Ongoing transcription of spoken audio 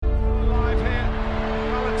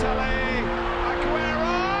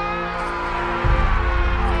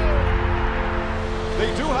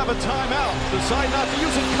a timeout. Decide not to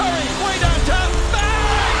use it. Curry, way downtown.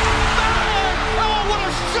 Bang! Bang! Oh, what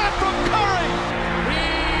a shot from Curry!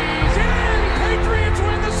 He's in! Patriots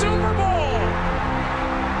win the Super Bowl!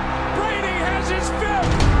 Brady has his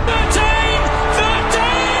fifth! 13!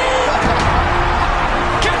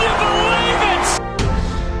 13! Can you believe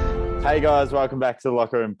it? Hey guys, welcome back to the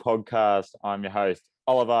Locker Room Podcast. I'm your host,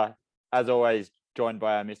 Oliver. As always, joined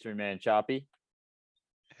by our mystery man, Sharpy.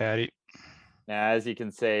 Howdy. Now, as you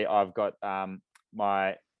can see, I've got our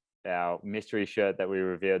mystery shirt that we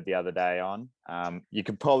revealed the other day on. You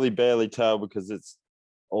can probably barely tell because it's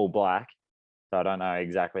all black. So I don't know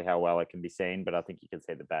exactly how well it can be seen, but I think you can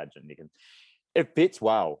see the badge and it fits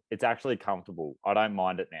well. It's actually comfortable. I don't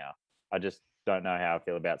mind it now. I just don't know how I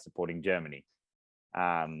feel about supporting Germany.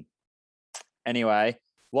 Anyway,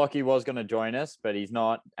 Lachie was going to join us, but he's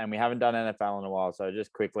not, and we haven't done NFL in a while. So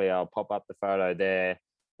just quickly, I'll pop up the photo there.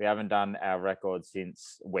 We haven't done our record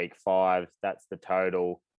since week 5. That's the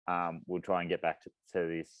total. We'll try and get back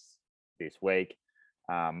to this week,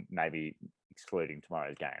 maybe excluding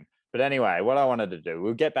tomorrow's game. But anyway, what I wanted to do,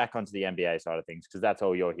 we'll get back onto the NBA side of things because that's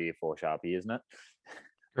all you're here for, Sharpie, isn't it?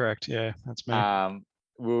 Correct. Yeah, that's me.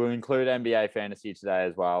 We'll include NBA fantasy today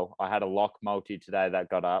as well. I had a lock multi today that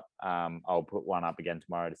got up. I'll put one up again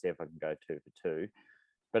tomorrow to see if I can go 2 for 2.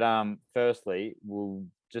 But firstly, we'll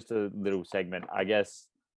just a little segment. I guess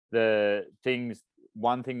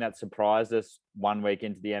one thing that surprised us 1 week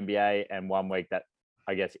into the NBA and 1 week that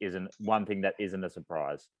I guess isn't a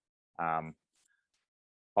surprise. I'll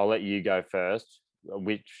let you go first.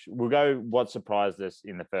 We'll go what surprised us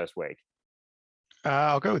in the first week.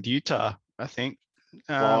 I'll go with Utah, I think.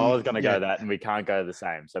 Well, I was going to go that, and we can't go the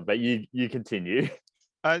same. So, but you continue.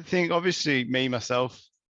 I think obviously myself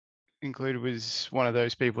included, was one of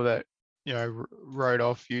those people that, wrote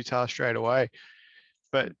off Utah straight away.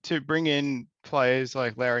 But to bring in players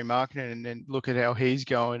like Larry Markkinen and then look at how he's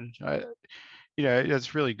going,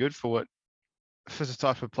 that's really good for the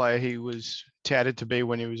type of player he was touted to be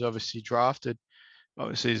when he was obviously drafted.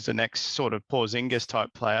 Obviously, he's the next sort of Porzingis type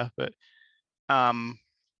player, but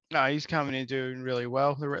no, he's coming in doing really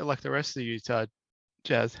well, like the rest of the Utah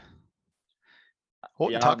Jazz.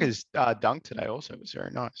 Horton Tucker's dunk today also was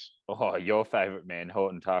very nice. Oh, your favorite man,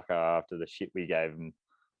 Horton Tucker, after the shit we gave him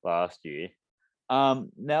last year.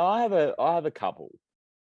 Now I have a couple.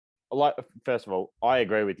 Like, first of all, I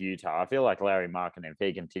agree with Utah. I feel like Larry Markkinen, if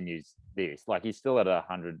he continues this, like he's still at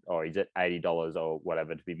 $100 or he's at $80 or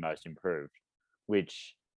whatever to be most improved.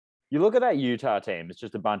 Which you look at that Utah team, it's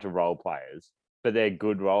just a bunch of role players. But they're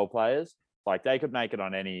good role players. Like they could make it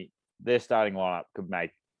on their starting lineup could make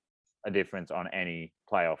a difference on any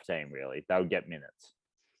playoff team. Really, they would get minutes.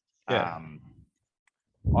 Yeah.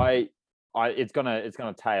 It's gonna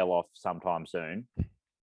tail off sometime soon,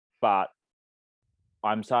 but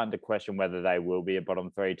I'm starting to question whether they will be a bottom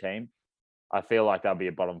 3 team. I feel like they'll be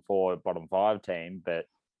a bottom 4, bottom 5 team, but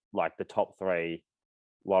like the top 3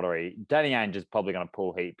 lottery, Danny Ainge is probably going to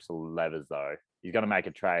pull heaps of levers though. He's going to make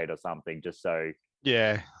a trade or something just so.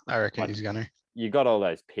 Yeah, I reckon he's going to. You got all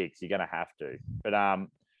those picks. You're going to have to. But I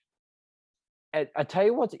tell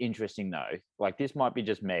you what's interesting though. Like this might be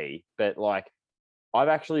just me, but like I've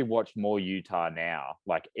actually watched more Utah now.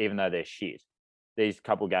 Like even though they're shit, these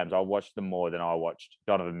couple of games I watched them more than I watched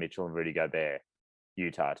Donovan Mitchell and Rudy Gobert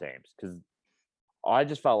Utah teams because I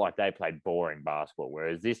just felt like they played boring basketball,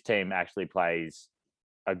 whereas this team actually plays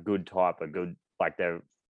a good like they're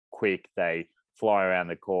quick. They fly around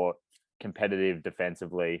the court, competitive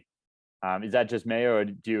defensively. Is that just me, or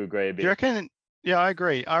do you agree a bit? Do you reckon? Yeah, I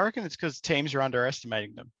agree. I reckon it's because teams are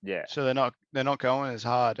underestimating them. Yeah. So they're not going as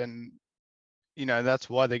hard, and that's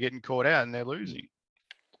why they're getting caught out and they're losing.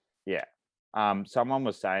 Yeah. Someone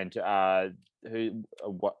was saying to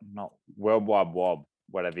Worldwide Wob,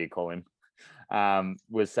 whatever you call him,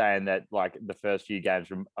 was saying that like the first few games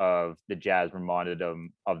of the Jazz reminded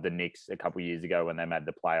them of the Knicks a couple of years ago when they made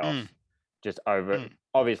the playoffs. Just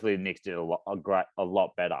obviously the Knicks did a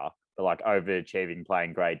lot better, but like overachieving,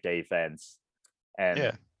 playing great defense,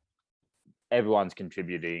 and everyone's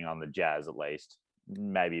contributing on the Jazz at least.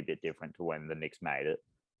 Maybe a bit different to when the Knicks made it,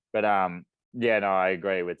 but I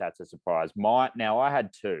agree with that's a surprise. Now I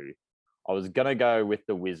had 2. I was gonna go with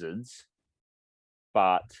the Wizards,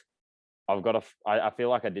 but I feel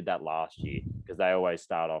like I did that last year because they always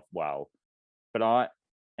start off well. But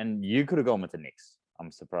you could have gone with the Knicks.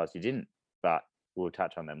 I'm surprised you didn't, but we'll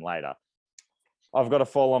touch on them later. I've got to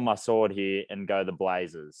fall on my sword here and go the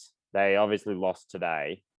Blazers. They obviously lost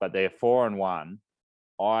today, but they're 4-1.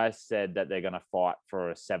 I said that they're going to fight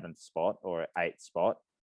for a 7th spot or an 8th spot.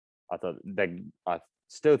 I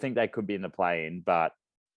still think they could be in the play-in, but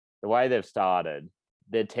the way they've started,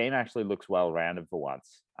 their team actually looks well-rounded for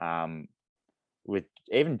once. With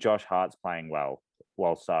even Josh Hart's playing well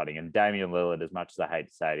while starting, and Damian Lillard, as much as I hate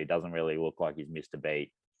to say it, he doesn't really look like he's missed a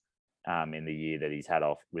beat in the year that he's had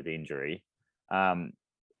off with injury.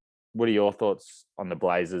 What are your thoughts on the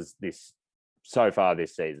Blazers so far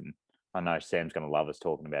this season? I know Sam's going to love us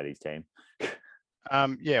talking about his team.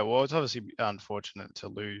 Yeah, well, it's obviously unfortunate to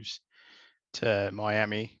lose to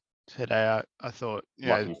Miami today. I thought,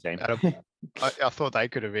 Lucky team. I thought they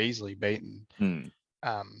could have easily beaten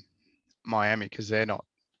Miami because they're not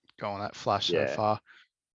going that flash so far.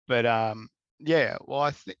 But yeah, well,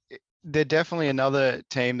 I think they're definitely another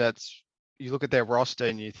team that's, you look at their roster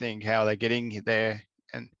and you think how they're getting there,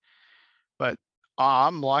 but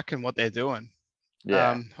I'm liking what they're doing.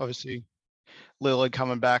 Yeah. Obviously Lillard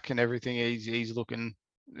coming back and everything, he's looking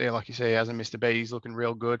there, like you say, he hasn't missed a beat. He's looking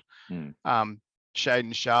real good.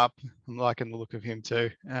 Shaden Sharp, I'm liking the look of him too.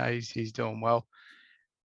 He's doing well.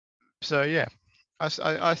 So yeah,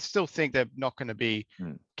 I still think they're not going to be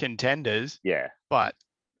contenders. Yeah. But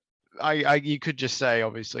you could just say,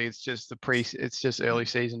 obviously, it's just early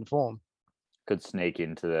season form. Could sneak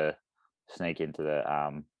into the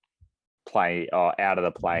play or out of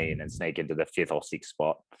the play-in and sneak into the 5th or 6th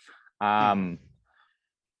spot.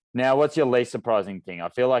 Now, what's your least surprising thing? I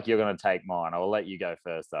feel like you're going to take mine. I'll let you go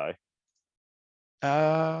first, though.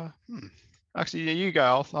 Actually, you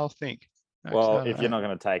go. I'll think. Well, if you're not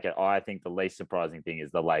going to take it, I think the least surprising thing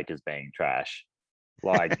is the Lakers being trash.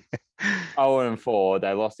 Like 0-4,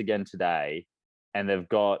 they lost again today, and they've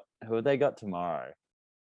got, who have they got tomorrow?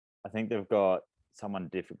 I think they've got someone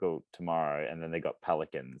difficult tomorrow, and then they got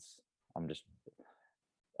Pelicans.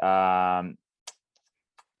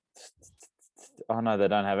 Oh no, they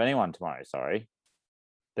don't have anyone tomorrow. Sorry,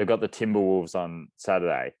 they've got the Timberwolves on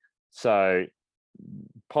Saturday, so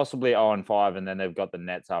possibly 0-5, and then they've got the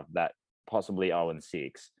Nets after that, possibly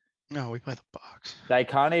 0-6. No, we play the Bucks. They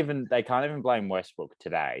can't even blame Westbrook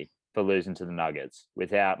today for losing to the Nuggets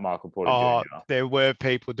without Michael Porter Jr. There were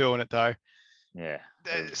people doing it though. Yeah.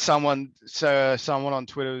 Someone on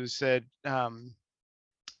Twitter said,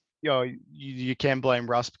 you can blame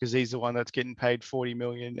Russ because he's the one that's getting paid $40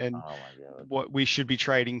 million, and what we should be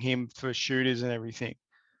trading him for shooters and everything.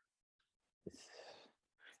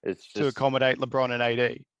 It's just to accommodate LeBron and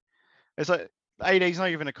AD. It's like AD's not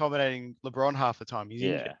even accommodating LeBron half the time. He's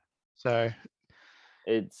injured. So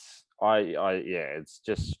it's it's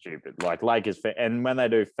just stupid. Like Lakers, and when they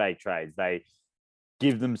do fake trades, they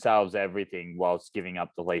give themselves everything whilst giving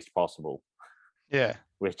up the least possible. Yeah.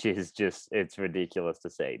 Which is just, it's ridiculous to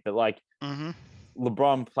see. But like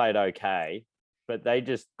LeBron played okay, but they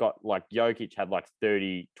just got like Jokic had like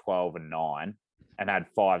 30, 12 and 9 and had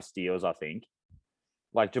 5 steals, I think.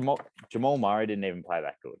 Like Jamal Murray didn't even play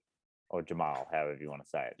that good. Or Jamal, however you want to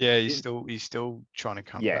say it. Yeah, he's still trying to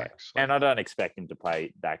come back. So. And I don't expect him to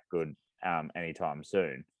play that good anytime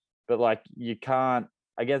soon. But like you can't,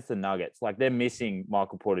 against the Nuggets, like they're missing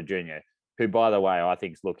Michael Porter Jr., who, by the way, I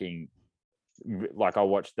think is looking like, I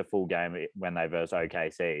watched the full game when they versus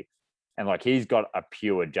OKC, and like he's got a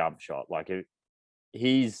pure jump shot. Like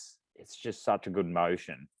it's just such a good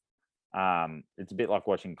motion. It's a bit like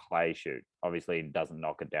watching Clay shoot. Obviously, he doesn't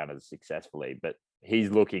knock it down as successfully, but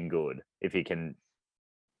he's looking good if he can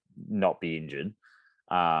not be injured.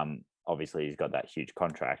 Obviously, he's got that huge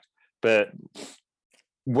contract. But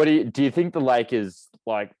what do you think the Lakers,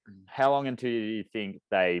 like, how long until you think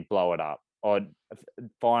they blow it up or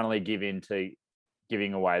finally give in to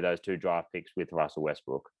giving away those 2 draft picks with Russell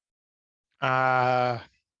Westbrook? I'd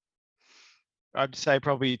say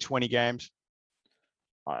probably 20 games.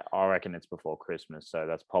 I reckon it's before Christmas, so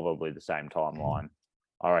that's probably the same timeline.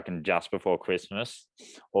 I reckon just before Christmas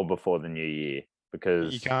or before the new year,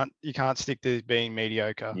 because you can't stick to being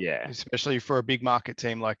mediocre. Yeah, especially for a big market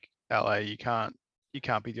team like LA, you can't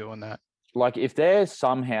be doing that. Like if I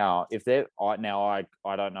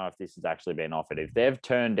don't know if this has actually been offered. If they've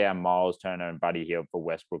turned down Miles Turner and Buddy Hield for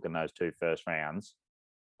Westbrook in those 2 first rounds,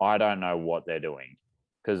 I don't know what they're doing,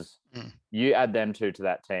 because you add them 2 to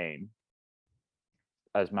that team.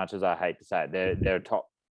 As much as I hate to say it, they're a top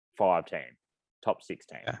 5 team, top 6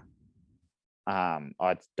 team. Yeah.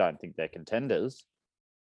 I don't think they're contenders,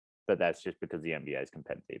 but that's just because the NBA is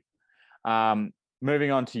competitive.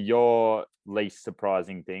 Moving on to your least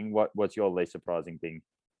surprising thing. What's your least surprising thing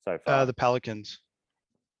so far? The Pelicans.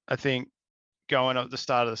 I think going at the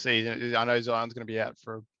start of the season, I know Zion's going to be out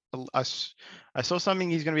for. I saw something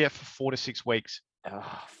he's going to be out for 4 to 6 weeks.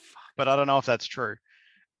 But I don't know if that's true.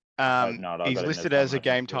 He's listed as a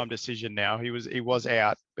game time decision now. He was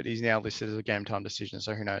out, but he's now listed as a game time decision.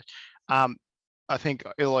 So who knows? I I think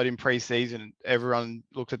a lot in preseason, everyone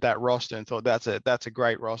looked at that roster and thought that's a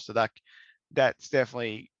great roster. That's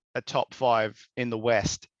definitely a top 5 in the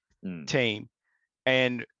West team.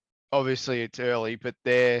 And obviously it's early, but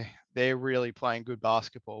they're really playing good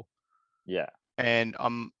basketball. Yeah. And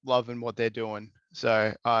I'm loving what they're doing.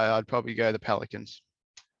 So I'd probably go the Pelicans.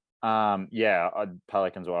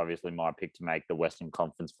 Pelicans were obviously my pick to make the Western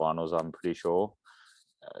Conference Finals. I'm pretty sure.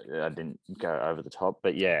 I didn't go over the top,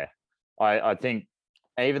 but yeah, I think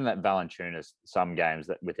even that Valanciunas, some games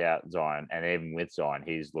that without Zion and even with Zion,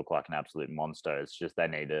 he's looked like an absolute monster. It's just they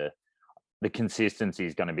need the consistency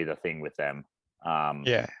is going to be the thing with them.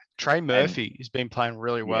 Trey Murphy has been playing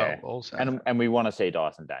really well also. And we want to see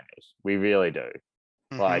Dyson Daniels. We really do.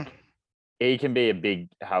 Like, he can be a big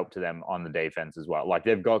help to them on the defense as well. Like,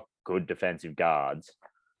 they've got good defensive guards,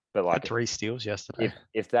 but like 3 steals yesterday.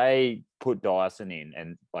 If they put Dyson in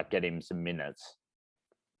and like get him some minutes,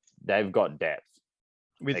 they've got depth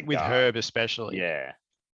with Herb especially. Yeah.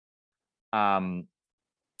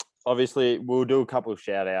 Obviously, we'll do a couple of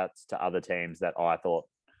shout outs to other teams that I thought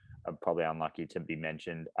are probably unlucky to be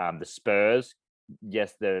mentioned. The Spurs,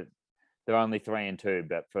 yes, they're only 3-2,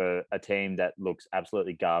 but for a team that looks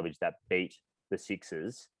absolutely garbage that beat the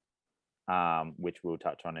Sixers, which we'll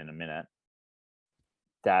touch on in a minute,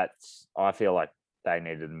 I feel like they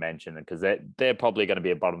needed to mention it because they're probably going to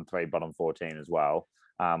be a bottom 3, bottom 4 team as well.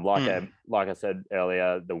 Like I said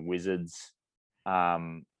earlier, the Wizards,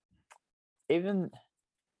 even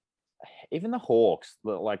the Hawks,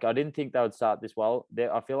 like I didn't think they would start this well.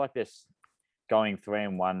 I feel like they're going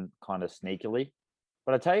 3-1 kind of sneakily.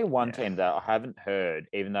 But I tell you one team that I haven't heard,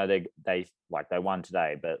 even though they won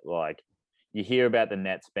today, but like you hear about the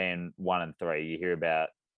Nets being 1-3, you hear about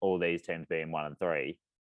all these teams being 1-3.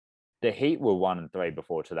 The Heat were 1-3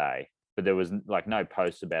 before today, but there was like no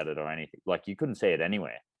posts about it or anything. Like you couldn't see it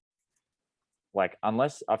anywhere. Like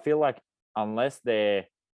unless they're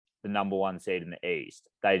the number 1 seed in the East,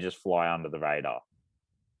 they just fly under the radar.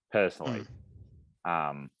 Personally,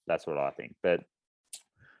 that's what I think. But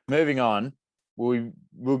moving on, we'll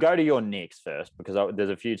go to your Knicks first because there's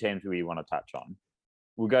a few teams we want to touch on.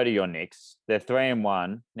 We'll go to your Knicks. They're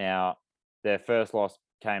 3-1 now. Their first loss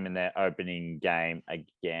came in their opening game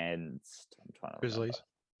against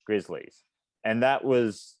Grizzlies, and that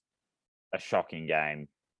was a shocking game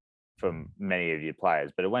from many of your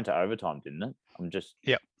players. But it went to overtime, didn't it?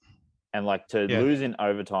 And like to lose in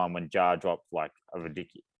overtime when Jar dropped like a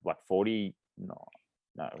ridiculous 40. No,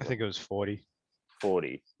 I think it was 40.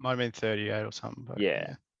 40. Might have been 38 or something. But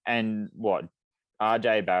yeah. And what?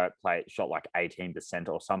 RJ Barrett shot like 18%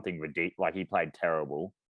 or something ridiculous. Like he played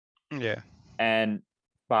terrible. Yeah.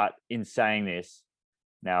 But in saying this,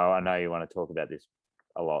 now I know you want to talk about this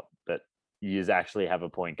a lot, but you actually have a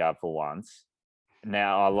point guard for once.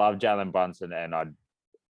 Now I love Jalen Brunson, and I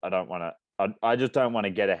don't want to. I just don't want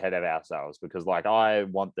to get ahead of ourselves because, like, I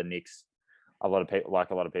want the Knicks. A lot of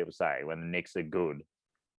people say, when the Knicks are good,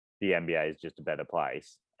 the NBA is just a better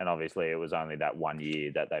place. And obviously, it was only that 1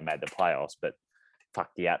 year that they made the playoffs, but fuck,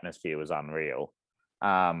 the atmosphere was unreal.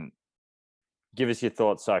 Give us your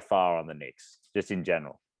thoughts so far on the Knicks, just in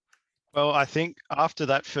general. Well, I think after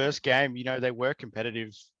that first game, they were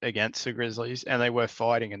competitive against the Grizzlies and they were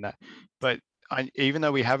fighting in that. But even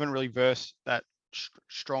though we haven't really versed that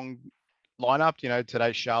strong lineup,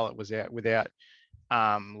 today Charlotte was out without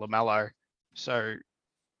LaMelo. So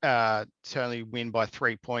to only win by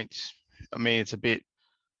 3 points, I mean, it's a bit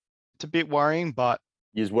worrying, but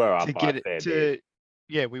you were up by a fair bit.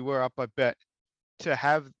 Yeah, we were up by bet. To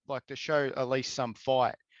have to show at least some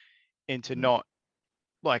fight into not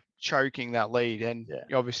like choking that lead. And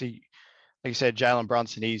obviously, like you said, Jalen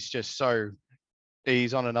Brunson, he's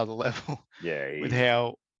on another level. Yeah. With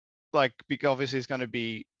how because obviously it's going to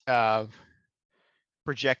be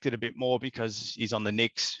projected a bit more because he's on the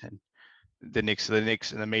Knicks, and the Knicks are the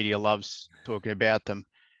Knicks, and the media loves talking about them.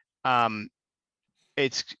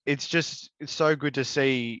 It's so good to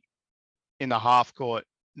see in the half court,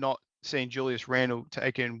 not seeing Julius Randle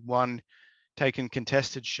taking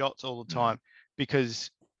contested shots all the time, because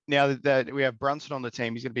now that we have Brunson on the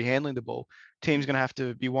team, he's going to be handling the ball. Team's going to have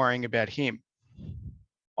to be worrying about him.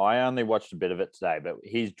 I only watched a bit of it today, but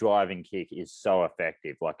his driving kick is so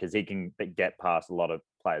effective, because he can get past a lot of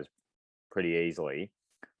players pretty easily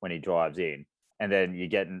when he drives in. And then you're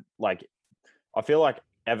getting, I feel like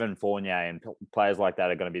Evan Fournier and players like that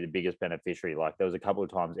are going to be the biggest beneficiary. Like, there was a couple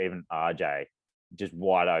of times, even RJ, just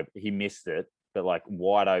wide open. He missed it, but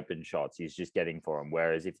wide open shots, he's just getting for him.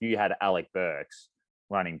 Whereas if you had Alec Burks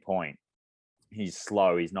running point, he's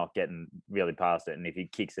slow. He's not getting really past it. And if he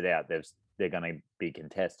kicks it out, they're going to be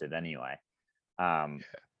contested anyway.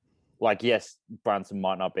 like, yes, Brunson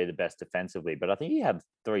might not be the best defensively, but I think he had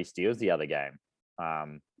 3 steals the other game,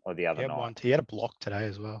 or the other night. He had a block today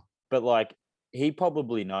as well. But like, he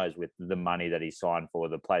probably knows with the money that he signed for,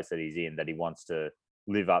 the place that he's in, that he wants to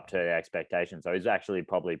live up to expectations. So he's actually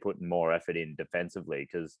probably putting more effort in defensively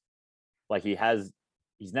because, like, he's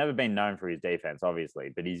never been known for his defense,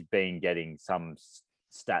 obviously, but he's been getting some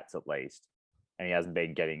stats at least, and he hasn't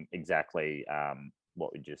been getting exactly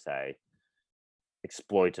what would you say,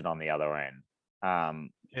 exploited on the other end.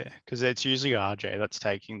 Yeah, because it's usually RJ that's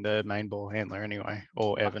taking the main ball handler anyway,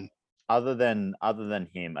 or Evan. Other than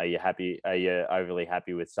him, are you happy? Are you overly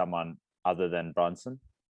happy with someone other than Brunson?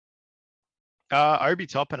 Obi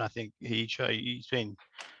Toppin, I think he's been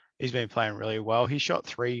playing really well. He shot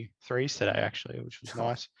 3 threes today actually, which was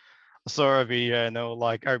nice. I saw a video and they were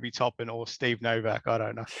like Obi Toppin or Steve Novak. I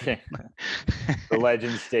don't know. The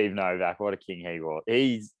legend Steve Novak, what a king he was.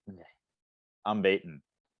 He's unbeaten,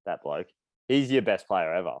 that bloke. He's your best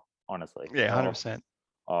player ever, honestly. Yeah, 100%.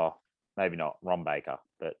 Oh, maybe not Ron Baker,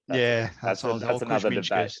 but that's another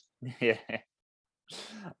debate. Yeah.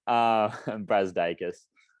 Brazdakis.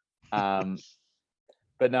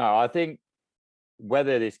 But no, I think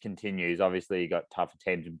whether this continues, obviously you got tougher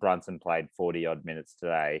teams. Brunson played 40 odd minutes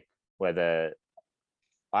today. Whether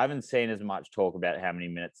I haven't seen as much talk about how many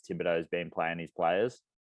minutes Thibodeau's been playing his players.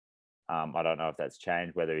 I don't know if that's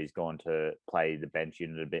changed, whether he's gone to play the bench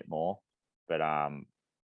unit a bit more. But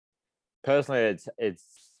personally,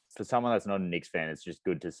 it's for someone that's not a Knicks fan, it's just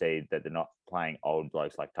good to see that they're not playing old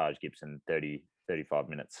blokes like Taj Gibson 30, 35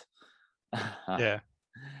 minutes. Yeah.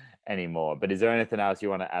 Anymore. But is there anything else you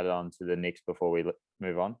want to add on to the Knicks before we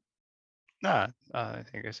move on? No, I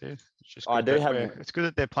think I said it's just good it's good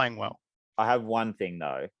that they're playing well. I have one thing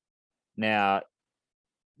though. Now,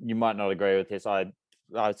 you might not agree with this. I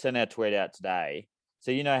sent our tweet out today.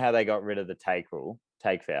 So you know how they got rid of the take foul?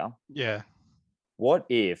 Yeah. What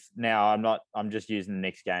if now I'm just using the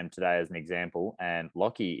Knicks game today as an example, and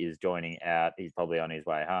Lachie is joining out. He's probably on his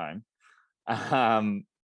way home.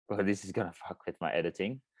 Well, this is gonna fuck with my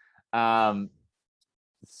editing. So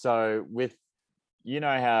with, you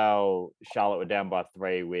know how Charlotte were down by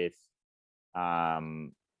 3 with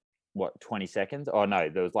 20 seconds? Oh no,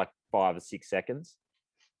 there was like 5 or 6 seconds.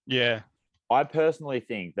 Yeah. I personally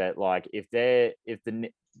think that, like,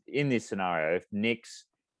 in this scenario, if Knicks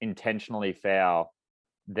intentionally foul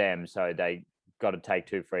them so they got to take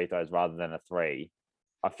 2 free throws rather than a 3,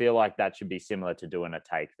 I feel like that should be similar to doing a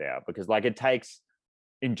take foul, because like it takes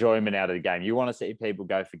enjoyment out of the game. You want to see people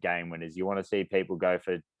go for game winners. You want to see people go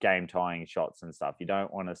for game tying shots and stuff. You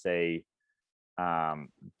don't want to see a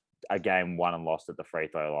game won and lost at the free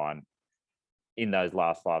throw line in those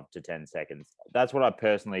last 5 to 10 seconds. That's what I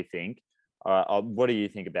personally think. What do you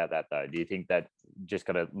think about that though? Do you think that just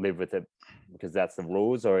got to live with it because that's the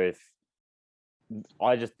rules, or if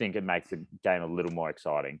I just think it makes the game a little more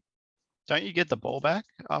exciting? Don't you get the ball back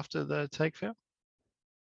after the take foul?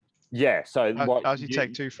 Yeah. So after you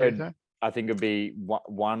take 2 free throws? I think it'd be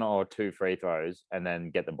 1 or 2 free throws and then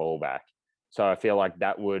get the ball back. So I feel like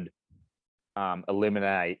that would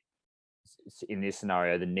eliminate, in this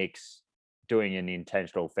scenario, the Knicks doing an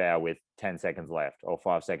intentional foul with 10 seconds left or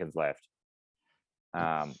 5 seconds left.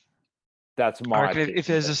 That's my. If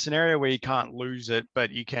there's a scenario where you can't lose it,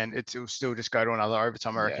 but you can, it'll still just go to another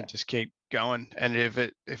overtime. I reckon just keep going, and if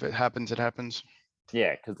it happens, it happens.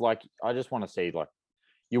 Yeah, because like I just want to see, like,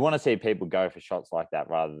 you want to see people go for shots like that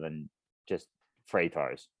rather than just free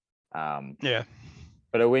throws. Yeah.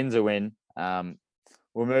 But a win's a win. We'll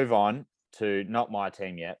move on to not my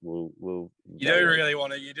team yet. You do really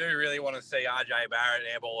want to see RJ Barrett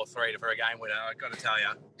airball a 3 for a game winner. I've got to tell you.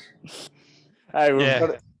 Hey,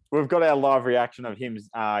 we've got our live reaction of him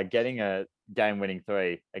getting a game-winning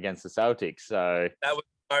 3 against the Celtics. So that was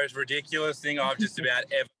the most ridiculous thing I've just about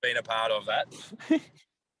ever been a part of. That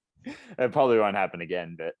it probably won't happen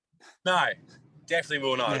again, but no, definitely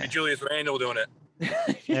will not. It'll be Julius Randle doing it.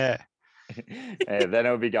 Yeah, then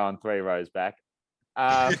it'll be going 3 rows back.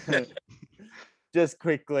 Just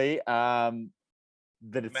quickly, Emmanuel.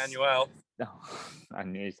 I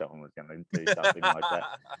knew someone was going to do something like that.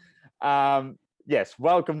 Yes,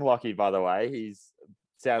 welcome Lachie, by the way.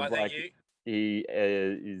 Sounds like he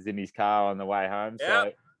is in his car on the way home.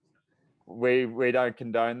 Yep. So we don't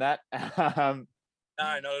condone that. No,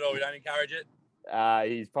 not at all. We don't encourage it.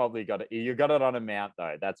 He's probably got it. You got it on a mount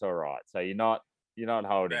though. That's all right. So you're not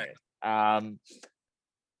holding it.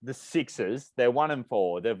 The Sixers, they're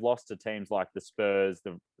 1-4. They've lost to teams like the Spurs.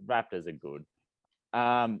 The Raptors are good.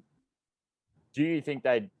 Do you think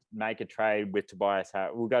they'd make a trade with Tobias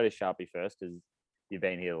Harris? We'll go to Sharpie first because you've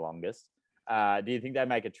been here the longest. Do you think they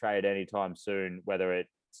make a trade anytime soon? Whether it's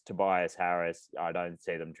Tobias Harris, I don't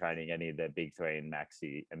see them trading any of their big three and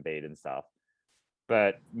Maxi and Embiid and stuff.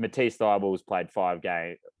 But Matisse Thybulle's played 5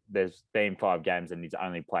 games. There's been 5 games and he's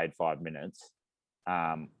only played 5 minutes.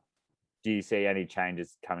 Do you see any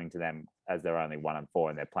changes coming to them as they're only 1-4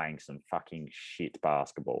 and they're playing some fucking shit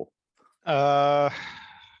basketball?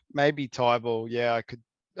 Maybe Tybull. Yeah, I could.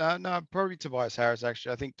 No, probably Tobias Harris.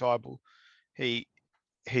 Actually, I think Tybull.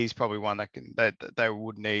 He's probably one that they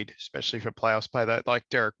would need, especially for playoffs play, that like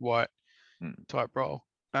Derek White type role.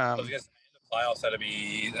 I was going to say in the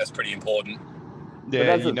playoffs, that's pretty important. Yeah, but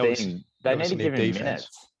that's the thing. They need to give him defense.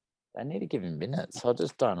 minutes. They need to give him minutes. I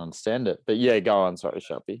just don't understand it. But yeah, go on. Sorry,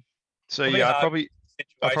 Sharpie. So yeah, I probably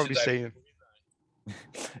see him.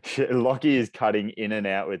 Lachie is cutting in and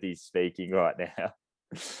out with his speaking right now.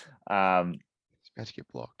 He's about to get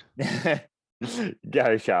blocked.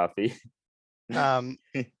 Go, Sharpie.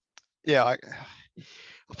 Yeah, I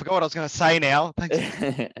forgot what I was going to say now. Thanks.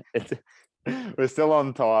 We're still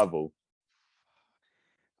on Tybull.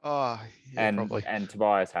 Oh, yeah, probably. And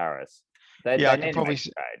Tobias Harris. They need probably to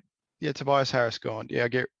trade. Yeah, Tobias Harris gone. Yeah,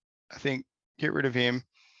 I think get rid of him.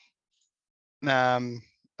 I don't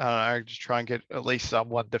know, just try and get at least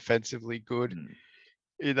someone defensively good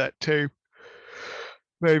in that team.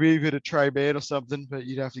 Maybe even a Trey Man or something, but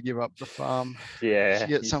you'd have to give up the farm. Yeah. To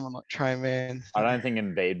get someone like Trey Man. I don't think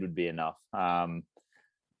Embiid would be enough.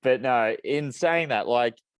 But no, in saying that,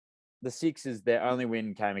 like the Sixers, their only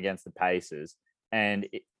win came against the Pacers. And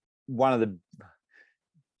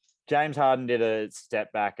James Harden did a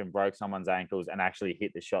step back and broke someone's ankles and actually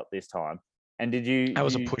hit the shot this time. And that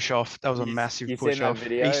was a push off. That was a massive push off.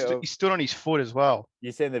 He stood on his foot as well.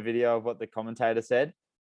 You seen the video of what the commentator said?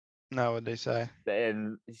 No, what did they say?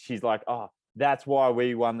 And she's like, "Oh, that's why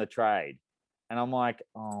we won the trade." And I'm like,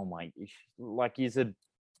 "Oh my!" Like,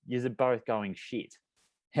 you're both going shit.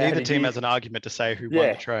 Neither team has an argument to say who won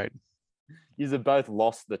the trade. You've both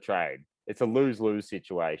lost the trade. It's a lose-lose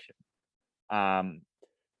situation.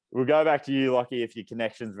 We'll go back to you, Lachie, if your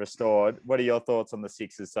connection's restored. What are your thoughts on the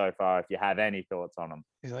Sixers so far, if you have any thoughts on them?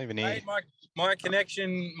 He's not even here. Hey, my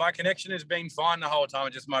connection has been fine the whole time.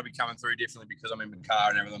 It just might be coming through differently because I'm in the car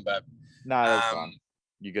and everything. But no, that's fine.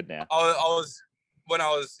 You're good now. When I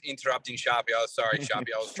was interrupting Sharpie, I was sorry,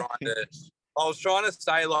 Sharpie. I was trying to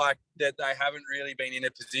say like that they haven't really been in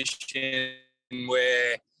a position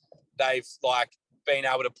where they've like been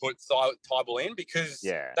able to put Tybull in because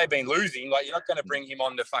they've been losing. Like, you're not going to bring him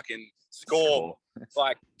on to fucking score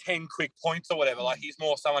like 10 quick points or whatever. Like, he's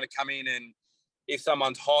more someone to come in and if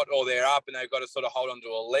someone's hot or they're up and they've got to sort of hold on to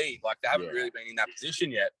a lead. Like, they haven't really been in that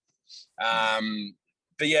position yet.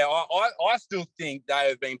 But yeah, I still think they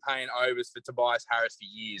have been paying overs for Tobias Harris for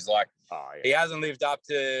years. Like, he hasn't lived up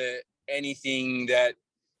to anything that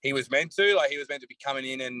he was meant to. Like, he was meant to be coming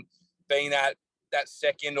in and being that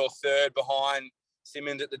second or third behind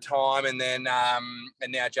Simmons at the time, and then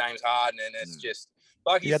and now James Harden, and it's just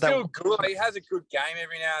like he's still good. Like, he has a good game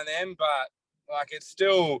every now and then, but like it's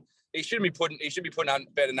still he should be putting out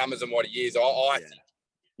better numbers than what he is. I think.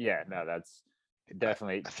 Yeah, no, that's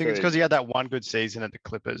definitely. I think it's because he had that one good season at the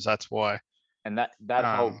Clippers. That's why. And that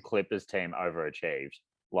whole Clippers team overachieved.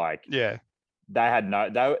 Like, they had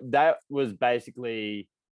that was basically.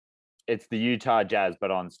 It's the Utah Jazz,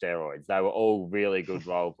 but on steroids. They were all really good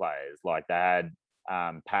role players. Like, they had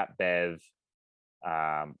Pat Bev.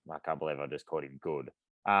 I can't believe I just called him good.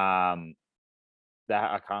 I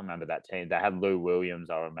can't remember that team. They had Lou Williams,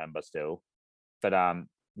 I remember still. But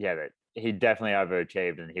he definitely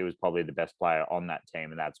overachieved, and he was probably the best player on that team,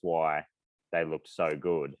 and that's why they looked so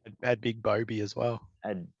good. Had Big Bobby as well.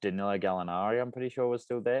 Had Danilo Gallinari, I'm pretty sure, was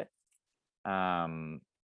still there.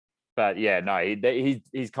 But yeah, no,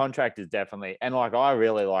 his contract is definitely, and like I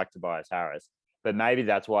really like Tobias Harris, but maybe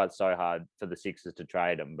that's why it's so hard for the Sixers to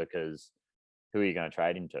trade him, because who are you going to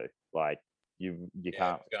trade him to? Like, you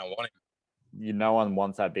can't. Going to want him. No one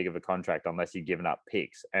wants that big of a contract unless you're giving up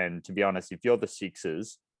picks. And to be honest, if you're the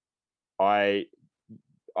Sixers, I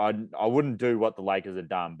wouldn't do what the Lakers have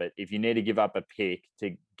done, but if you need to give up a pick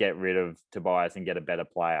to get rid of Tobias and get a better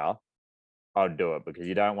player, I'd do it, because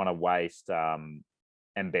you don't want to waste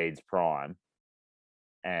Embiid's prime,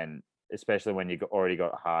 and especially when you've already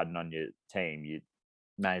got Harden on your team, you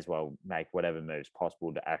may as well make whatever moves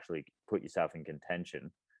possible to actually put yourself in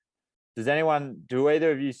contention. Do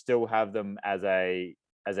either of you still have them as a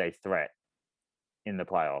threat in the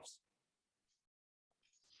playoffs?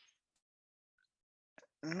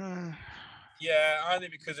 Yeah, only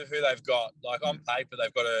because of who they've got. Like, on paper,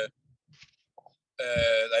 they've got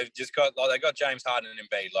they got James Harden and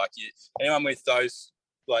Embiid. Like, anyone with those,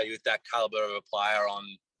 like with that caliber of a player on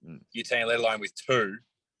your team, let alone with 2.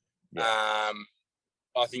 Yeah.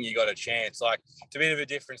 I think you got a chance. Like, it's a bit of a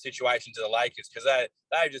different situation to the Lakers because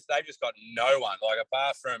they've just got no one. Like,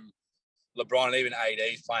 apart from LeBron and even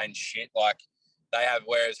AD's playing shit. Like, they have,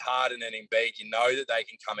 whereas Harden and Embiid, you know that they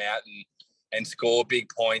can come out and score big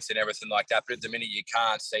points and everything like that. But at the minute, you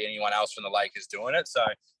can't see anyone else from the Lakers doing it. So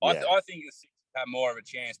I think the Sixers have more of a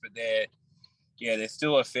chance, but they're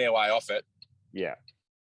still a fair way off it. Yeah.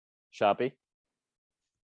 Sharpie?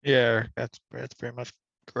 Yeah, that's pretty much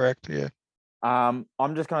correct. Yeah. I'm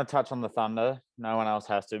just going to touch on the Thunder. No one else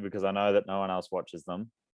has to because I know that no one else watches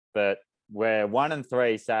them. But we're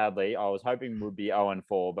 1-3, sadly. I was hoping we'd be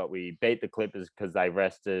 0-4, but we beat the Clippers because they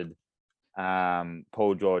rested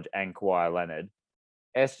Paul George and Kawhi Leonard.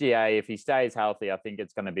 SGA, if he stays healthy, I think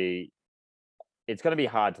it's going to be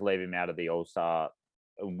hard to leave him out of the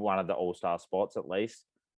one of the All-Star spots at least.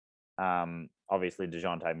 Obviously,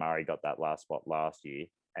 DeJounte Murray got that last spot last year,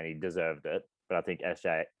 and he deserved it. But I think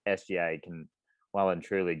SGA can well and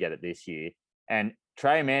truly get it this year. And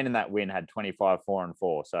Trey Mann in that win had 25, 4 and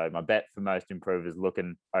 4. So my bet for most improved is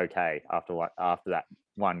looking okay after that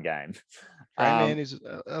one game. Trey Mann is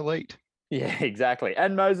elite. Yeah, exactly.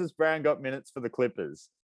 And Moses Brown got minutes for the Clippers.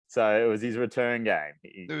 So it was his return game.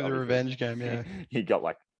 It was a revenge game, yeah. He got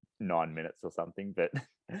like 9 minutes or something, but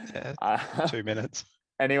 2 minutes.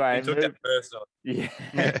 Anyway, He took that personal. Yeah.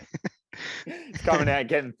 He's coming out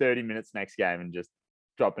getting 30 minutes next game and just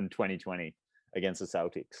dropping 20-20 against the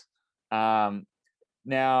Celtics.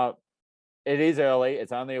 Now, it is early.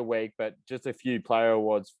 It's only a week, but just a few player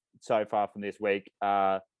awards so far from this week.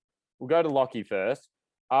 We'll go to Lachie first.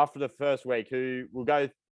 After the first week, we'll go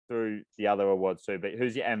through the other awards too, but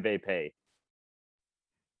who's your MVP?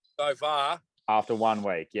 So far? After 1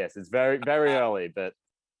 week, yes. It's very, very early, but...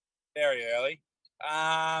 Very early.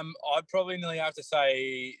 I'd probably nearly have to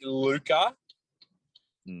say Luka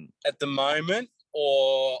at the moment,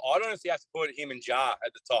 or I'd honestly have to put him and Jar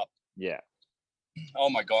at the top. Yeah. Oh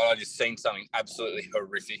my God, I just seen something absolutely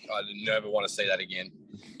horrific. I never want to see that again.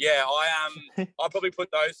 Yeah, I'll probably put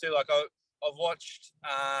those two. Like I've watched.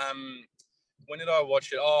 When did I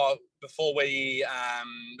watch it? Oh, before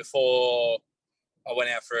I went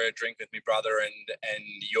out for a drink with my brother and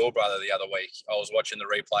your brother the other week. I was watching the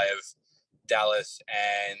replay of Dallas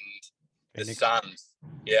and the Suns.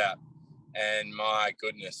 Yeah. And my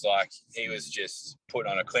goodness, like he was just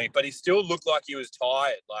putting on a clinic, but he still looked like he was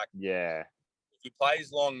tired. Like, yeah, if he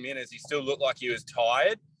plays long minutes, he still looked like he was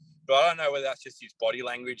tired. But I don't know whether that's just his body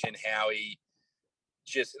language and how he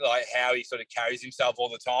sort of carries himself all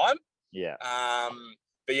the time. Yeah.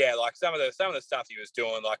 But yeah, like some of the stuff he was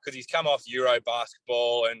doing, like because he's come off Euro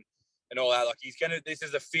basketball and all that. Like this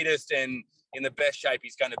is the fittest and in the best shape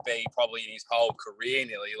he's going to be probably in his whole career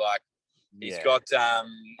nearly. Like he's got,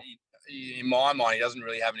 in my mind, he doesn't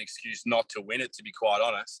really have an excuse not to win it, to be quite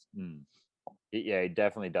honest. Yeah, he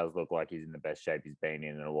definitely does look like he's in the best shape he's been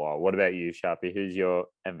in a while. What about you, Sharpie? Who's your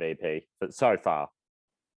MVP so far?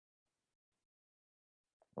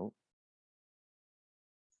 I'll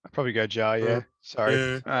probably go Jar, yeah.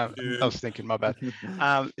 Sorry. I was thinking, my bad.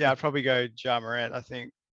 I'd probably go Ja Morant. I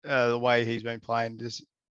think the way he's been playing is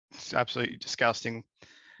absolutely disgusting.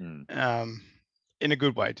 In a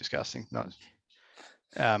good way, disgusting. Not.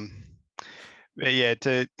 But yeah,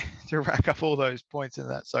 to rack up all those points in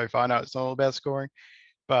that so far. I know it's not all about scoring,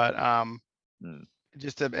 but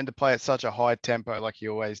just to play at such a high tempo like he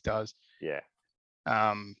always does. Yeah.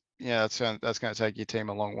 That's going to take your team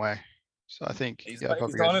a long way. So I think he's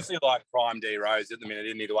honestly like prime D Rose at the minute,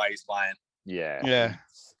 isn't he? The way he's playing. Yeah. Yeah.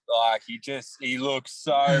 Like he looks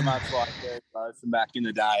so much like Derrick Rose from back in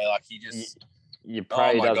the day. Like he just. You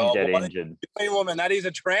pray he doesn't get injured. Woman, that is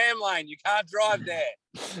a tram lane. You can't drive there.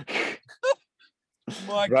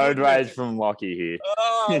 Road rage from Lachie here.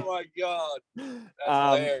 Oh my God. That's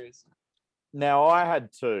hilarious. Now I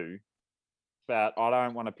had two, but I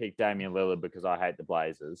don't want to pick Damian Lillard because I hate the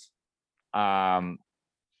Blazers.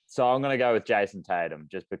 So I'm going to go with Jason Tatum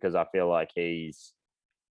just because I feel like he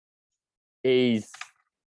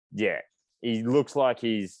looks like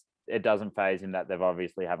it doesn't faze him that they've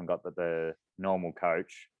obviously haven't got the normal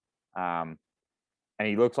coach. And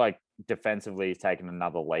he looks like defensively he's taken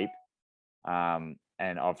another leap. And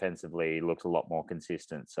offensively he looks a lot more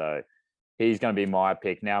consistent. So he's going to be my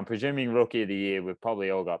pick. Now I'm presuming rookie of the year, we've probably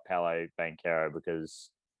all got Paolo Banchero because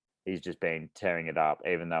he's just been tearing it up,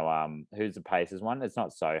 even though who's the Pacers one? It's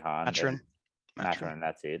not Sohan. Mathurin,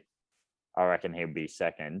 that's it. I reckon he'll be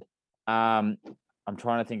second. I'm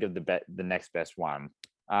trying to think of the next best one.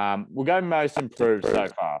 We'll go most improved so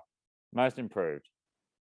far. Most improved.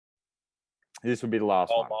 This will be the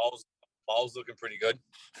last one. Miles looking pretty good.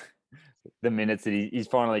 the minutes that he's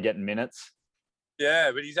finally getting minutes.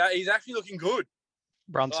 Yeah, but he's actually looking good.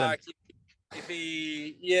 Brunson. Like, if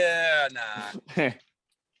he, yeah, nah.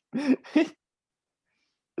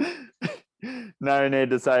 No need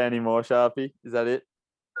to say any more, Sharpie. Is that it?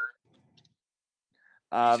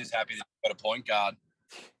 He's just happy that he's got a point guard.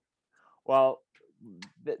 Well,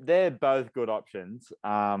 they're both good options.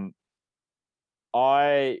 I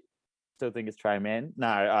still think it's Trey Mann. No,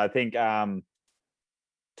 I think Tyrese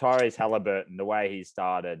Halliburton, the way he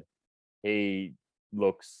started, he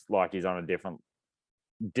looks like he's on a different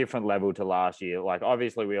level to last year. Like,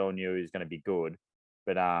 obviously we all knew he was going to be good,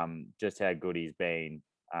 but just how good he's been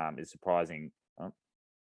is surprising.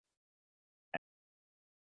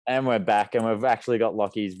 And we're back, and we've actually got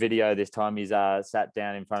Lachie's video this time. He's sat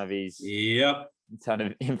down in front of his in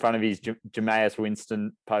front of his Jameis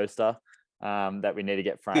Winston poster that we need to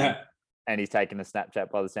get framed, and he's taking a Snapchat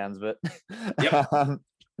by the sounds of it. Yep.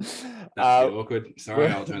 That's a bit awkward. Sorry,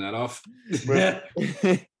 I'll turn that off.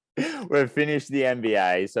 We've finished the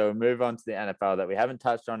NBA, so we'll move on to the NFL that we haven't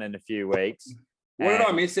touched on in a few weeks. What did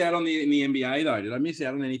I miss out on in the NBA though? Did I miss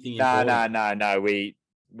out on anything important? No.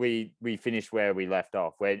 We finished where we left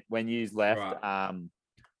off. When you left, right.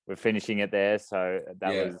 We're finishing it there. So that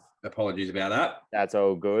was apologies about that. That's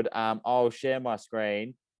all good. I'll share my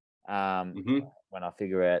screen when I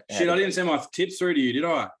figure out. Shit, I didn't send my tips through to you, did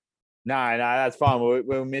I? No, that's fine.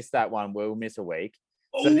 We'll miss that one. We'll miss a week.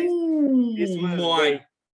 So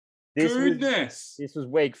goodness. This was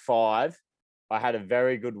week 5. I had a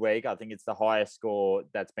very good week. I think it's the highest score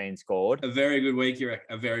that's been scored. A very good week,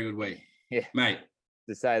 a very good week. Yeah. Mate.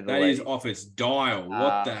 To say the that least. Is off its dial.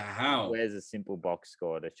 What the hell? Where's a simple box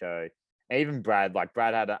score to show? Even Brad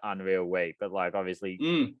had an unreal week, but like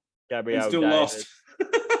obviously Gabriel still Davis, lost.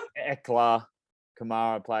 Eckler,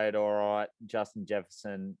 Kamara played all right. Justin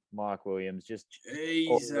Jefferson, Mike Williams, just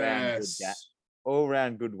all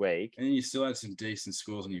round good week. And you still had some decent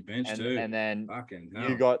scores on your bench too. And then fucking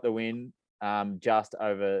you got the win just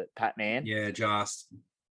over Pat Man. Yeah, just.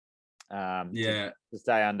 To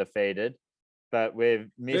stay undefeated. But we've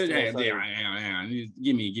missed. Hang on.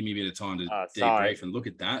 Give me a bit of time to debrief and look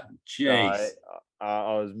at that. Jeez.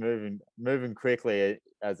 I was moving quickly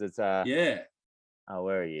as it's Yeah. Oh,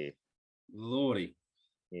 where are you? Lordy.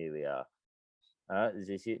 Here we are. Is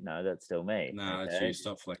this you? No, that's still me. No, that's you.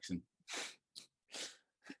 Stop flexing.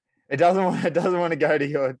 It doesn't want to go to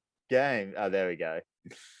your game. Oh, there we go.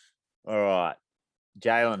 All right.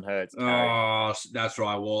 Jalen Hurts. Oh, that's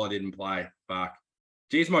right. Waller didn't play. Fuck.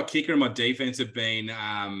 Geez, my kicker and my defense have been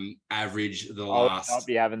average the last. I'll not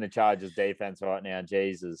be having the Chargers defense right now.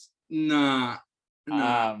 Jesus. Nah.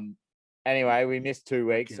 Anyway, we missed 2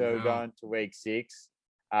 weeks, so we're going to week 6.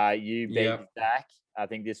 You beat Zach. I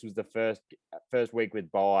think this was the first week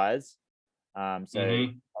with buys. So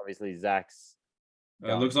obviously Zach's.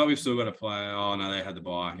 It looks like we've still got to play. Oh no, they had the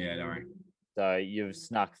buy. Yeah, don't worry. So you've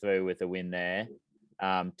snuck through with a win there.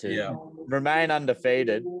 To remain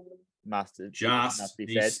undefeated.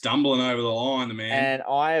 He's stumbling over the line, the man. And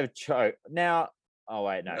I have choked. Now,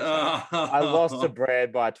 I lost to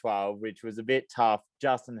Brad by 12, which was a bit tough.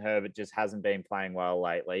 Justin Herbert just hasn't been playing well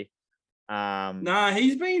lately. No,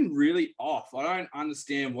 he's been really off. I don't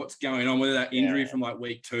understand what's going on, whether that injury from like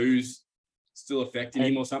week 2's still affecting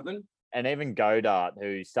him or something. And even Godart,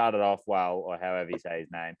 who started off well, or however you say his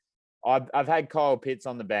name. I've had Kyle Pitts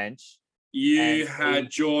on the bench. You had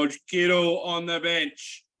George Kittle on the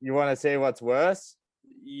bench. You want to see what's worse?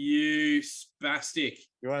 You spastic.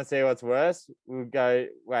 You want to see what's worse? We'll go,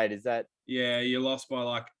 wait, is that? Yeah, you lost by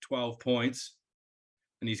like 12 points.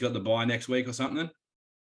 And he's got the bye next week or something.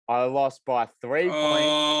 I lost by 3 points.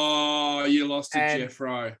 Oh, you lost to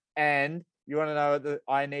Jeffro. And you want to know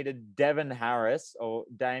I needed Devin Harris or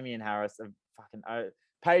Damian Harris, a fucking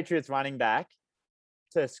Patriots running back,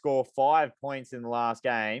 to score 5 points in the last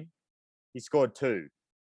game. He scored 2.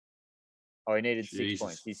 Oh, he needed 6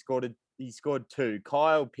 points. He scored 2.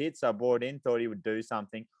 Kyle Pitts, I brought in, thought he would do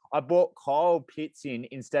something. I brought Kyle Pitts in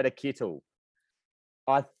instead of Kittle.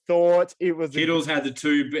 I thought it was Kittle's had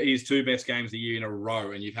his 2 best games of the year in a row,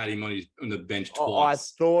 and you've had him on the bench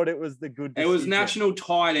twice. I thought it was the good decision. It was National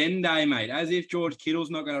Tight End Day, mate. As if George Kittle's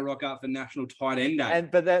not going to rock up for National Tight End Day.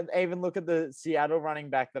 But then even look at the Seattle running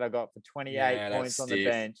back that I got for 28 points on the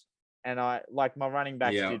bench, and my running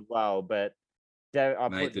backs did well, but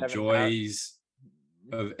mate, the joys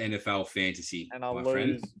of NFL fantasy, and I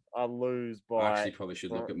lose by. I actually probably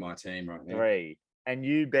should look at my team right now. 3, and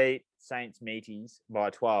you beat Saints Meaties by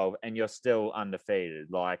 12, and you're still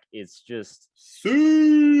undefeated. Like, it's just.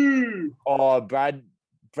 Oh, Brad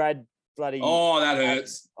bloody. Oh, that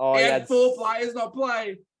hurts. Oh, he had 4 players not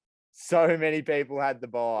play. So many people had the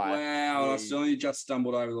bye. Wow, I still only just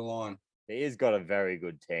stumbled over the line. He has got a very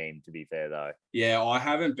good team, to be fair, though. Yeah, I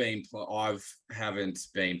haven't been playing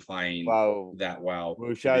that well.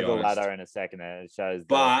 We'll show the ladder in a second, and it shows.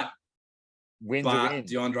 But wins are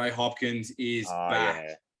wins. DeAndre Hopkins is back.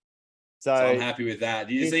 Yeah. So I'm happy with that.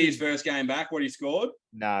 Did you see his first game back? What he scored?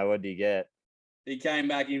 No, what did he get? He came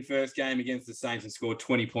back in first game against the Saints and scored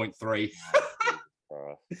 20.3.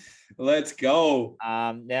 Let's go.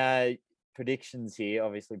 Now predictions here.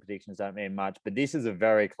 Obviously, predictions don't mean much, but this is a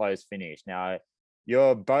very close finish. Now,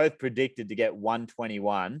 you're both predicted to get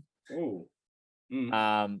 121. Oh.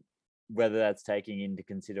 Whether that's taking into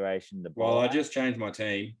consideration the bye. Well, I just changed my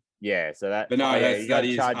team. Yeah, so that. But no, that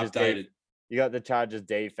is Chargers updated. You got the Chargers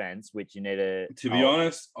defense, which you need to. To be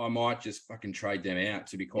honest, I might just fucking trade them out.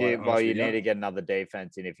 To be quite honest, well, you need to get another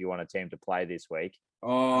defense in if you want a team to play this week.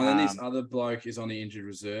 Oh, and then this other bloke is on the injured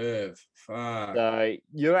reserve. Fuck. So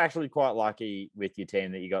you're actually quite lucky with your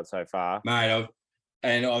team that you got so far, mate.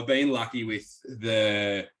 I've been lucky with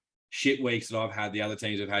the shit weeks that I've had. The other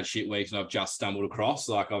teams have had shit weeks, and I've just stumbled across.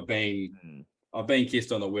 Like I've been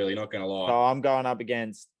kissed on the willy. Not gonna lie. So I'm going up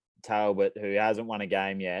against Talbot, who hasn't won a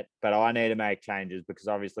game yet, but I need to make changes because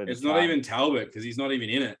obviously it's not even Talbot because he's not even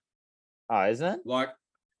in it. Oh, isn't it? Like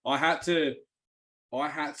I had to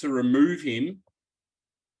remove him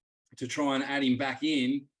to try and add him back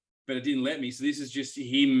in, but it didn't let me. So this is just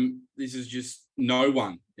him. This is just no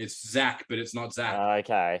one. It's Zach, but it's not Zach.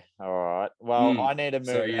 Okay, all right. Well, I need to move.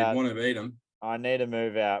 So you want to beat him? I need to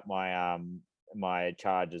move out my my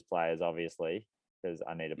Chargers players, obviously, because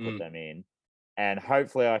I need to put them in. And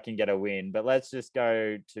hopefully I can get a win. But let's just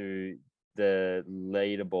go to the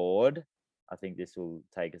leaderboard. I think this will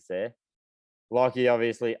take us there. Lachie,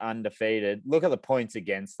 obviously undefeated. Look at the points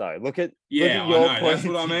against, though. Look at your points. That's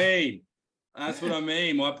what I mean. That's what I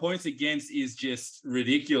mean. My points against is just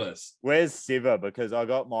ridiculous. Where's Siva? Because I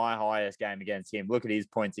got my highest game against him. Look at his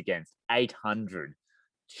points against. 800.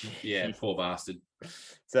 Yeah, poor bastard.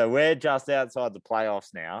 So we're just outside the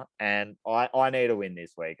playoffs now. And I need a win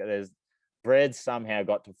this week. Brad somehow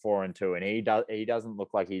got to 4-2, and he doesn't look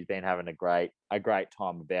like he's been having a great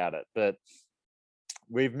time about it. But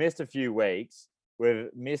we've missed a few weeks. We've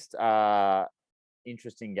missed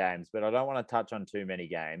interesting games, but I don't want to touch on too many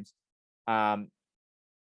games.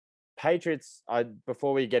 Patriots.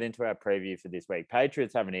 Before we get into our preview for this week,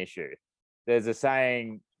 Patriots have an issue. There's a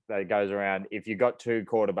saying that goes around: if you've got two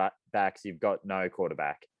quarterbacks, you've got no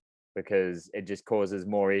quarterback, because it just causes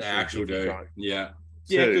more issues. They actually do. Yeah.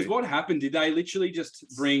 Yeah, because what happened? Did they literally just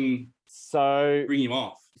bring him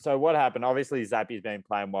off? So what happened? Obviously, Zappy's been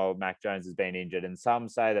playing well. Mac Jones has been injured, and some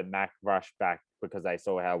say that Mac rushed back because they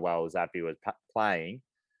saw how well Zappy was playing.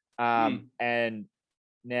 And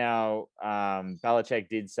now Belichick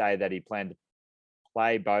did say that he planned to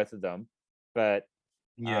play both of them, but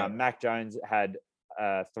Mac Jones had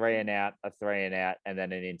a 3-and-out, and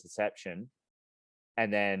then an interception. And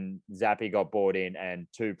then Zappy got brought in, and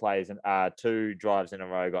two drives in a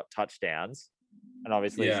row got touchdowns. And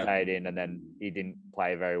obviously he stayed in, and then he didn't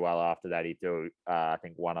play very well after that. He threw, I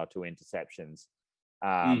think, 1 or 2 interceptions.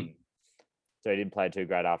 So he didn't play too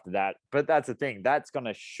great after that. But that's the thing. That's going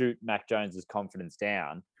to shoot Mac Jones's confidence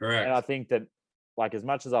down. Correct. And I think that, like, as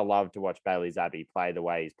much as I love to watch Bailey Zappi play the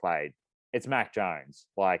way he's played, it's Mac Jones.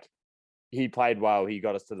 Like, he played well. He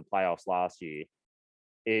got us to the playoffs last year.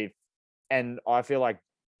 And I feel like,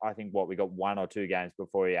 we got 1 or 2 games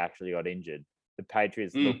before he actually got injured. The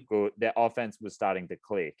Patriots looked good. Their offense was starting to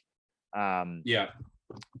click. I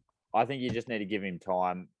think you just need to give him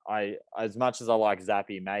time. As much as I like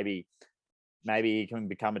Zappy, maybe he can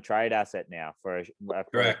become a trade asset now for a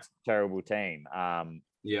terrible team.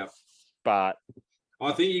 But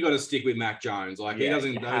I think you got to stick with Mac Jones. Like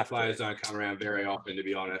those players don't come around very often, to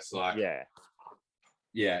be honest. Like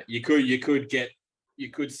you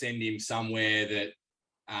could send him somewhere that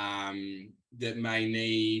that may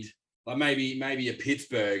need, like maybe a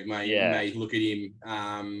Pittsburgh may look at him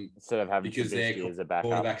instead of having because their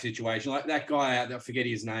quarterback situation, like that guy out there, I forget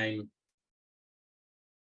his name.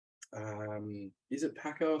 Is it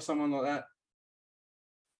Packer or someone like that?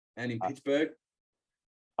 And in Pittsburgh,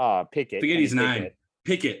 Pickett. Forget his name.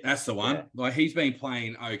 Pickett, that's the one. Yeah. Like he's been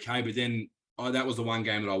playing okay, but then that was the one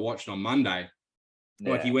game that I watched on Monday.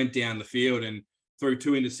 Like he went down the field and threw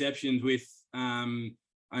 2 interceptions with in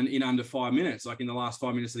under 5 minutes, like in the last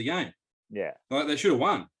 5 minutes of the game. Yeah. Like they should have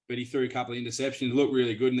won, but he threw a couple of interceptions, looked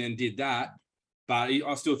really good, and then did that. But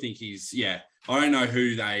I still think I don't know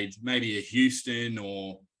who maybe a Houston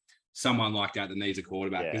or someone like that needs a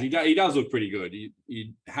quarterback, because he does look pretty good.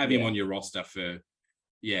 You have him on your roster for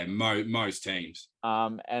Yeah, most teams.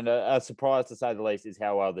 And a surprise to say the least is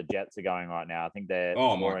how well the Jets are going right now. I think they're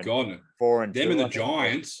my God, 4-2. Them and the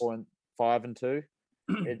Giants, 5-2.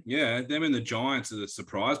 Yeah, them and the Giants are the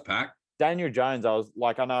surprise pack. Daniel Jones, I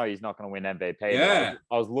know he's not going to win MVP. Yeah,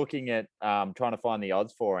 I was looking at trying to find the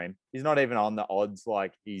odds for him. He's not even on the odds.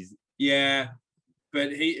 Like he's but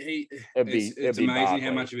it's amazing Barkley.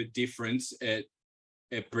 how much of a difference it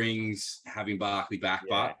brings having Barkley back,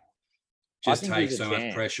 but just takes so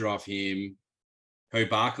much pressure off him. Who,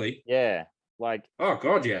 Barkley? Yeah. Like, oh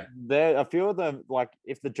God, yeah. There a few of them, like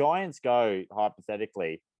if the Giants go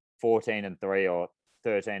hypothetically 14-3 or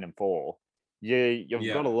 13-4,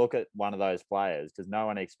 you've got to look at one of those players because no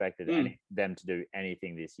one expected them to do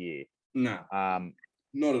anything this year. No.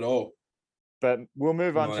 Not at all. But we'll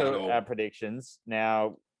move on to our predictions.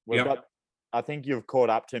 Now we've got, I think you've caught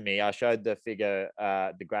up to me. I showed the figure,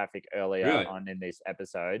 the graphic earlier on in this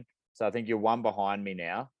episode. So I think you're one behind me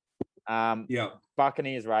now.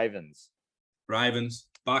 Buccaneers, Ravens.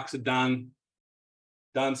 Bucks are done.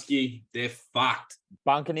 Dunsky, they're fucked.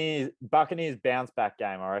 Buccaneers bounce back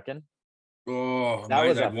game, I reckon. Oh, that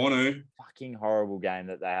was a fucking horrible game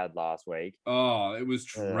that they had last week. Oh, it was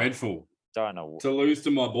dreadful. Don't know to lose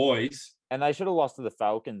to my boys. And they should have lost to the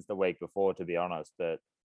Falcons the week before, to be honest. But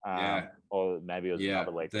or maybe it was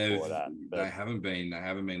another week before that. But they haven't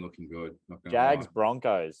been looking good. Jags,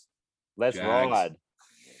 Broncos. Let's ride.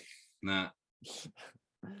 Nah.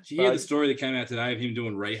 Did you hear the story that came out today of him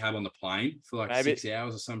doing rehab on the plane for like 6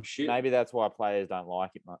 hours or some shit? Maybe that's why players don't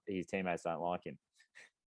like him. His teammates don't like him.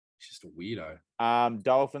 He's just a weirdo.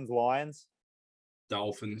 Dolphins, Lions.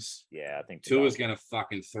 Dolphins. Yeah, I think Tua's going to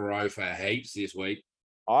fucking throw for heaps this week.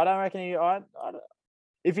 I don't reckon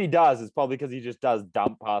if he does, it's probably because he just does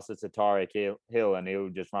dump passes to Tyreek Hill and he'll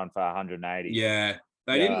just run for 180. Yeah.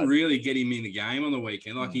 They didn't really get him in the game on the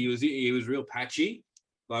weekend. Like he was real patchy.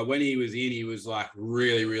 Like when he was in, he was like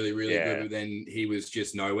really, really, really good. But then he was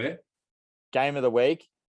just nowhere. Game of the week,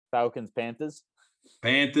 Falcons, Panthers.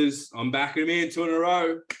 I'm backing him in 2 in a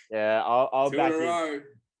row. Yeah, I'll back you.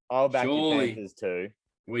 I'll back you Panthers too.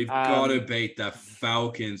 We've got to beat the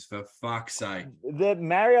Falcons for fuck's sake. The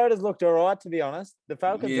Mariota's looked all right, to be honest. The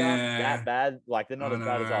Falcons aren't that bad. Like they're not as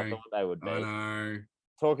bad as I thought they would be. I know.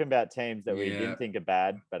 Talking about teams that we didn't think are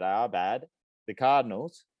bad, but are bad. The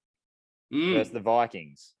Cardinals versus the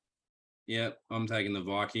Vikings. Yep, I'm taking the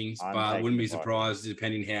Vikings, but I wouldn't be surprised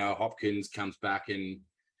depending how Hopkins comes back and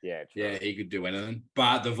he could do anything.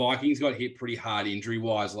 But the Vikings got hit pretty hard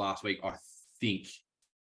injury-wise last week, I think.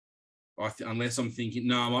 Unless I'm thinking,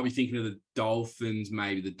 no, I might be thinking of the Dolphins.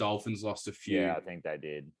 Maybe the Dolphins lost a few. Yeah, I think they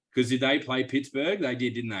did. Because did they play Pittsburgh? They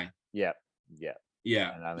did, didn't they? Yeah.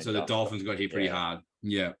 So the Dolphins got hit pretty hard.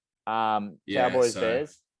 Yeah. Cowboys,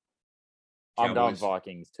 Bears. I'm going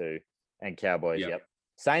Vikings too, and Cowboys. Yep.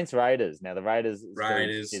 Saints, Raiders. Now the Raiders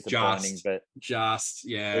disappointing, but we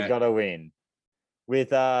got to win.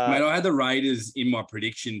 With mate, I had the Raiders in my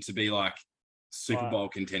prediction to be like Super Bowl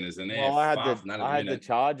contenders, and I had the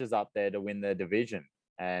Chargers up there to win the division,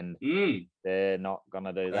 and they're not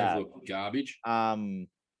gonna do that. Look garbage.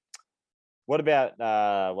 What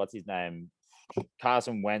about what's his name?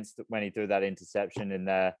 Carson Wentz when he threw that interception in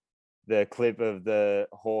the clip of the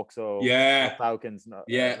Hawks or the Falcons.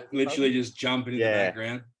 Literally just jumping in the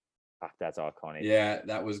background. Fuck, that's iconic. Yeah,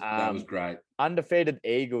 that was great. Undefeated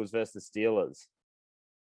Eagles versus the Steelers.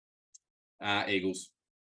 Eagles.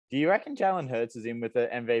 Do you reckon Jalen Hurts is in with the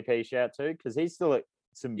MVP shout too? Because he's still at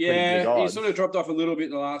some pretty big odds. He's sort of dropped off a little bit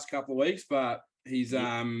in the last couple of weeks, but he's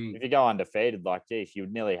if you go undefeated, like geez,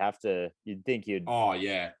 you'd nearly have to. You'd think you'd. Oh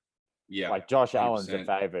yeah. Like Josh 100%. Allen's a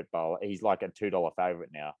favorite bowl. He's like a $2 favorite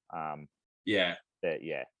now.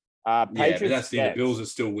 Patriots. But that's the Bills are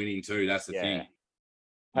still winning too. That's the thing.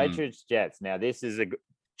 Patriots Jets. Now this is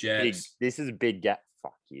a big gap.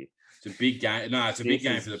 Fuck you. It's a big game. No, it's a big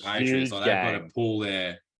game for the Patriots. Like they've got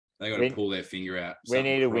to pull their finger out. We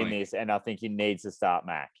need to win this, and I think he needs to start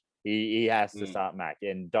Mac. He has to start Mac,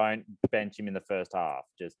 and don't bench him in the first half.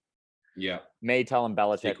 Just me telling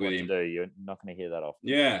Belichick what to do. You're not going to hear that often.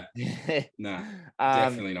 Yeah. No,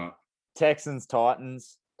 definitely not. Texans,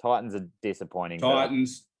 Titans. Titans are disappointing.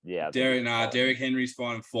 Titans. Derrick Henry's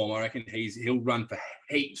fine form. I reckon he'll run for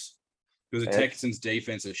heaps because the Texans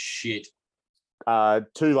defense is shit.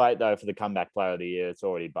 Too late though for the comeback player of the year. It's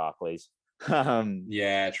already Barkley's.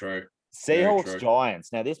 Yeah, true. Seahawks,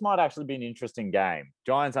 Giants. Now this might actually be an interesting game.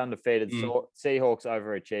 Giants undefeated. Seahawks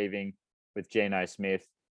overachieving with Geno Smith.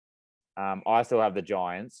 I still have the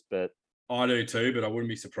Giants, but I do too. But I wouldn't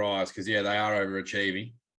be surprised because they are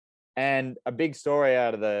overachieving. And a big story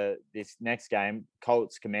out of this next game,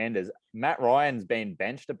 Colts Commanders. Matt Ryan's been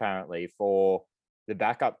benched apparently for the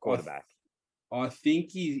backup quarterback. I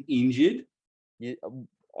think he's injured.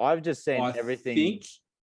 I've just seen everything.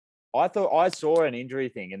 I thought I saw an injury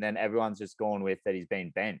thing, and then everyone's just gone with that he's been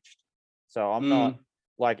benched. So I'm not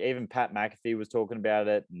like, even Pat McAfee was talking about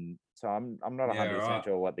it, and so I'm not 100%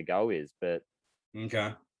 sure what the go is, but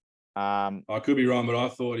okay. I could be wrong, but I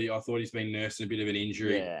thought he's been nursing a bit of an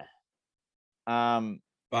injury. Yeah.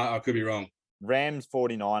 But I could be wrong. Rams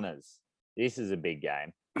 49ers. This is a big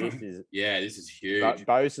game. This is huge.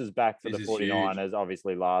 Bosa's back for the 49ers. Huge.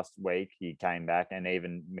 Obviously, last week he came back, and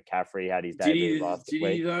even McCaffrey had his debut last week.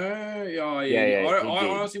 Did he though? Oh, yeah. I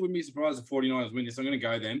honestly wouldn't be surprised if 49ers win this. I'm going to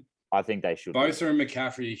go them. I think they should. Bosa and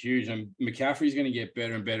McCaffrey are huge, and McCaffrey's going to get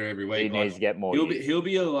better and better every week. He needs to get more. He'll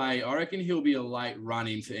be a late. I reckon he'll be a late run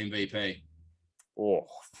into MVP. Oh,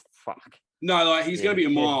 fuck. No, like he's going to be a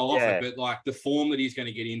mile off it, but like the form that he's going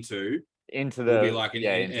to get into the will be like an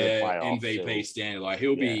MVP standard. Like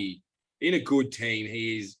he'll be in a good team.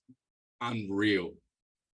 He is unreal.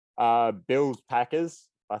 Bills Packers.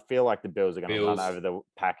 I feel like the Bills are going to run over the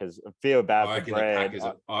Packers. I feel bad for Brad.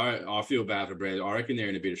 I feel bad for Brad. I reckon they're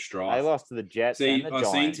in a bit of strife. They lost to the Jets. And the Giants.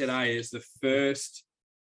 I've seen today it's the first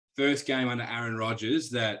game under Aaron Rodgers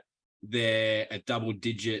that they're a double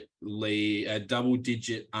digit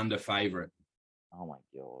under favorite. Oh my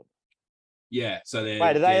god! Yeah, so they're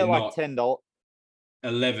wait. Are they like $10?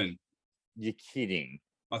 11. You're kidding?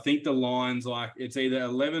 I think the line's like it's either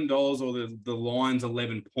 $11 or the line's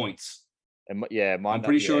 11 points. I'm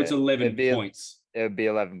pretty sure it's 11 points. It would be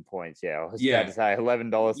 11 points. Yeah, I was about to say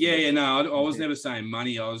 $11. Yeah. No, I was never saying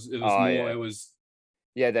money. It was more. Yeah. It was.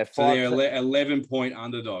 Yeah, they're they're 11-point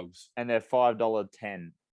underdogs, and they're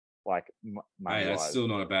 $5.10. Like, hey, that's still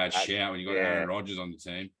not a bad shout when you got Aaron Rodgers on the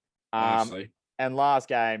team. Honestly. And last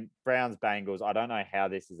game, Browns Bengals. I don't know how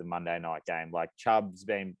this is a Monday night game. Like Chubb's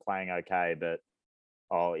been playing okay, but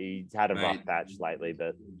he's had a rough patch lately.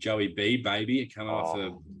 But Joey B, baby, coming off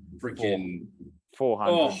a freaking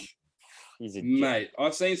 400. Oh, he's a mate.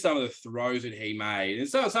 I've seen some of the throws that he made, and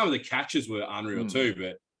some of the catches were unreal too.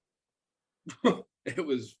 But it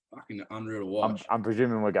was fucking unreal to watch. I'm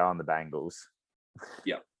presuming we're going the Bengals.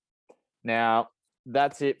 Yep. Now,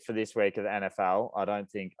 that's it for this week of the NFL. I don't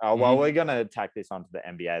think... we're going to tack this onto the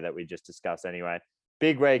NBA that we just discussed anyway.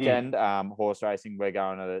 Big weekend, horse racing. We're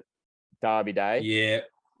going to the Derby Day. Yeah.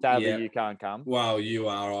 Sadly, you can't come. Well, you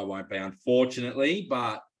are. I won't be, unfortunately,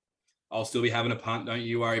 but I'll still be having a punt. Don't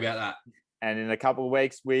you worry about that. And in a couple of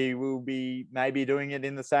weeks, we will be maybe doing it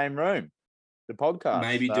in the same room, the podcast.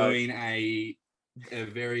 Maybe doing a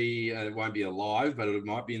very it won't be a live, but it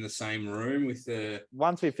might be in the same room with the.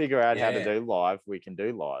 Once we figure out how to do live, we can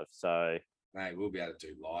do live. So, mate, we'll be able to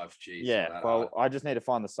do live. Jeez. Yeah. Well, I just need to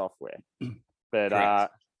find the software, but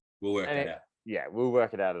we'll work it out. Yeah, we'll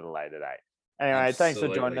work it out at a later date. Anyway, Thanks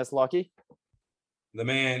for joining us, Lachie. The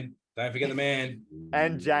man. Don't forget the man.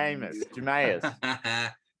 And Jameis.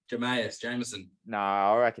 Jameson. No,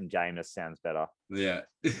 I reckon Jameis sounds better. Yeah.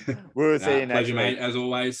 We'll see you next week. Pleasure, mate, as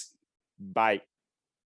always. Bye.